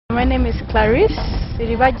My name is Clarisse.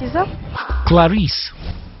 Clarisse.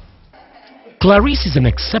 Clarisse is an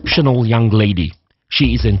exceptional young lady.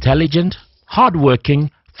 She is intelligent,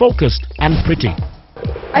 hardworking, focused and pretty.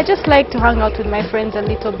 I just like to hang out with my friends a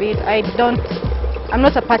little bit. I'm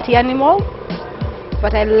not a party animal,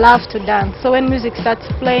 but I love to dance. So when music starts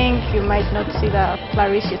playing, you might not see the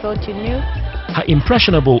Clarisse you thought you knew. Her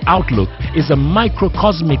impressionable outlook is a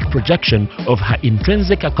microcosmic projection of her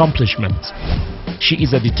intrinsic accomplishments. She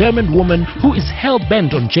is a determined woman who is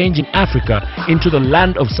hell-bent on changing Africa into the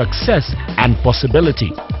land of success and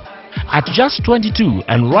possibility. At just 22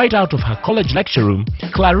 and right out of her college lecture room,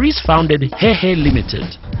 Clarisse founded Hehe Limited.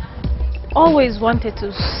 Always wanted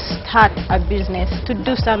to start a business, to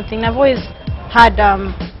do something. I've always had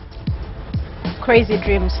crazy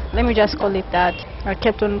dreams. Let me just call it that. I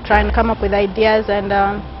kept on trying to come up with ideas, and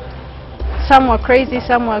some were crazy,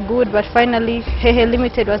 some were good, but finally Hehe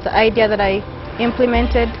Limited was the idea that I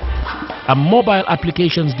implemented. A mobile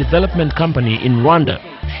applications development company in Rwanda,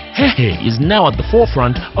 Hehe is now at the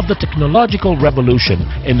forefront of the technological revolution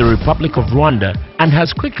in the Republic of Rwanda and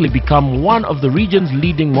has quickly become one of the region's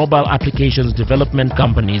leading mobile applications development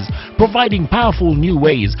companies, providing powerful new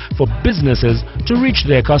ways for businesses to reach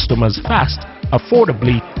their customers fast,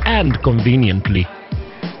 affordably and conveniently.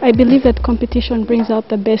 I believe that competition brings out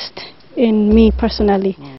the best in me personally.